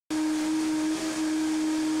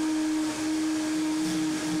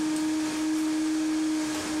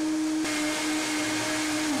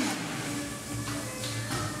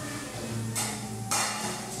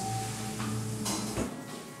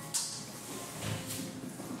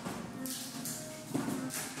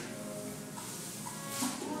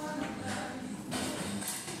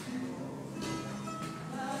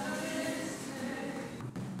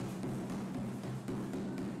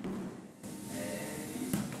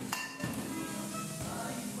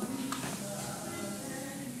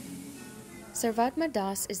Sarvatma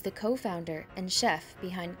Das is the co-founder and chef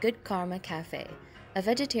behind Good Karma Cafe, a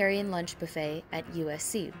vegetarian lunch buffet at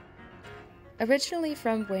USC. Originally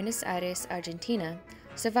from Buenos Aires, Argentina,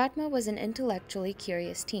 Sarvatma was an intellectually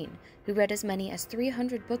curious teen who read as many as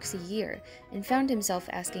 300 books a year and found himself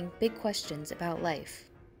asking big questions about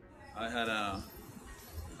life. I had a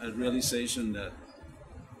realization that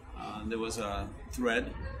there was a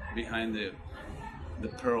thread behind the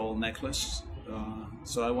pearl necklace.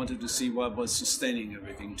 So I wanted to see what was sustaining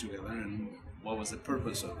everything together and what was the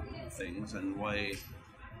purpose of things and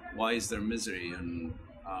why is there misery and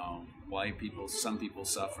why some people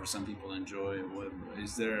suffer, some people enjoy.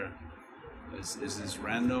 Is this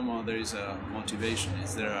random or there is a motivation?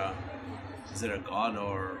 Is there a God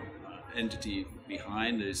or entity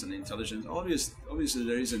behind? There is an intelligence. Obviously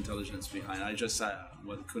there is intelligence behind. I just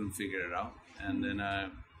couldn't figure it out, and then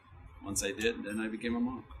once I did, then I became a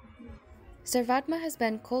monk. Sarvatma has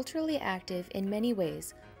been culturally active in many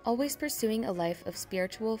ways, always pursuing a life of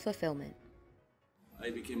spiritual fulfillment. I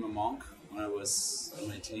became a monk when I was in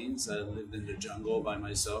my teens. I lived in the jungle by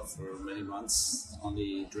myself for many months,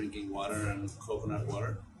 only drinking water and coconut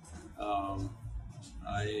water.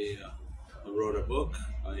 I wrote a book.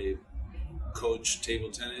 I coached table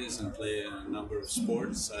tennis and played a number of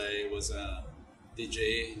sports. I was a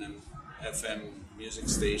DJ in an FM music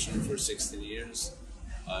station for 16 years.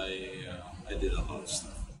 I did a lot of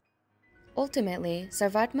stuff. Ultimately,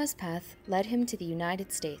 Sarvatma's path led him to the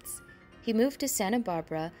United States. He moved to Santa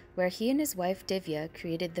Barbara, where he and his wife Divya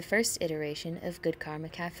created the first iteration of Good Karma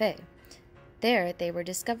Cafe. There, they were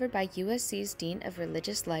discovered by USC's Dean of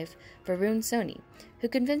Religious Life, Varun Soni, who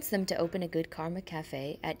convinced them to open a Good Karma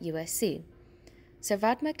Cafe at USC.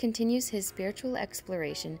 Sarvatma continues his spiritual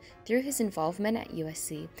exploration through his involvement at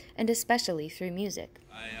USC, and especially through music.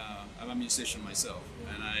 I'm a musician myself,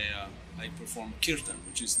 and I perform kirtan,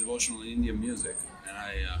 which is devotional Indian music, and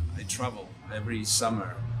I travel every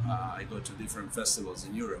summer. I go to different festivals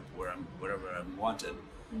in Europe wherever I'm wanted,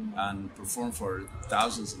 and perform for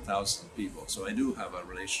thousands and thousands of people. So I do have a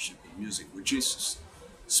relationship with music, which is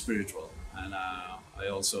spiritual, and I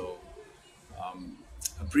also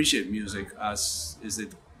appreciate music as is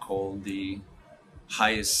it called the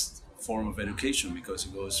highest form of education, because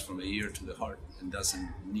it goes from the ear to the heart and doesn't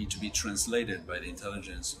need to be translated by the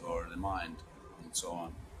intelligence or the mind and so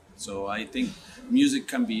on. So I think music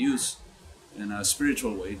can be used in a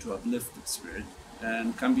spiritual way to uplift the spirit,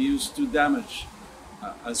 and can be used to damage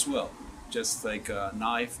as well. Just like a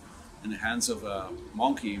knife in the hands of a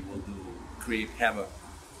monkey will create havoc,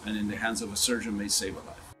 and in the hands of a surgeon may save a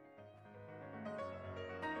life.